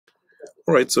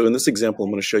All right, so in this example,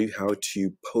 I'm going to show you how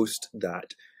to post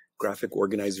that graphic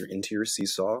organizer into your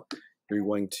Seesaw. You're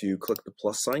going to click the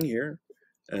plus sign here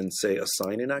and say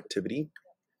assign an activity.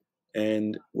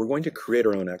 And we're going to create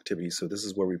our own activity. So this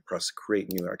is where we press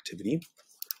create new activity.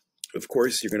 Of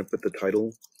course, you're going to put the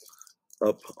title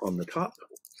up on the top.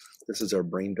 This is our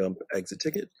brain dump exit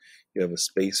ticket. You have a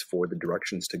space for the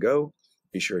directions to go.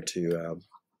 Be sure to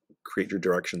create your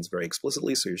directions very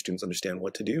explicitly so your students understand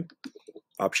what to do.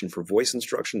 Option for voice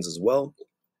instructions as well.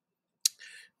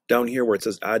 Down here where it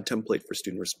says add template for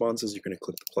student responses, you're going to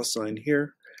click the plus sign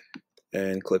here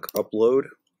and click upload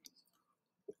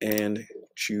and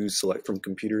choose select from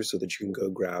computer so that you can go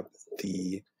grab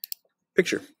the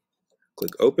picture.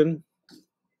 Click open,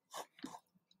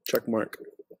 check mark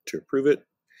to approve it.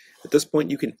 At this point,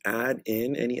 you can add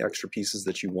in any extra pieces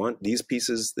that you want. These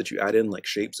pieces that you add in, like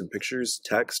shapes and pictures,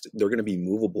 text, they're going to be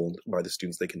movable by the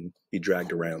students. They can be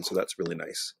dragged around, so that's really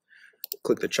nice.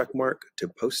 Click the check mark to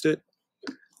post it,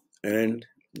 and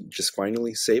just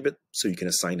finally save it so you can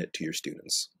assign it to your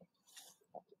students.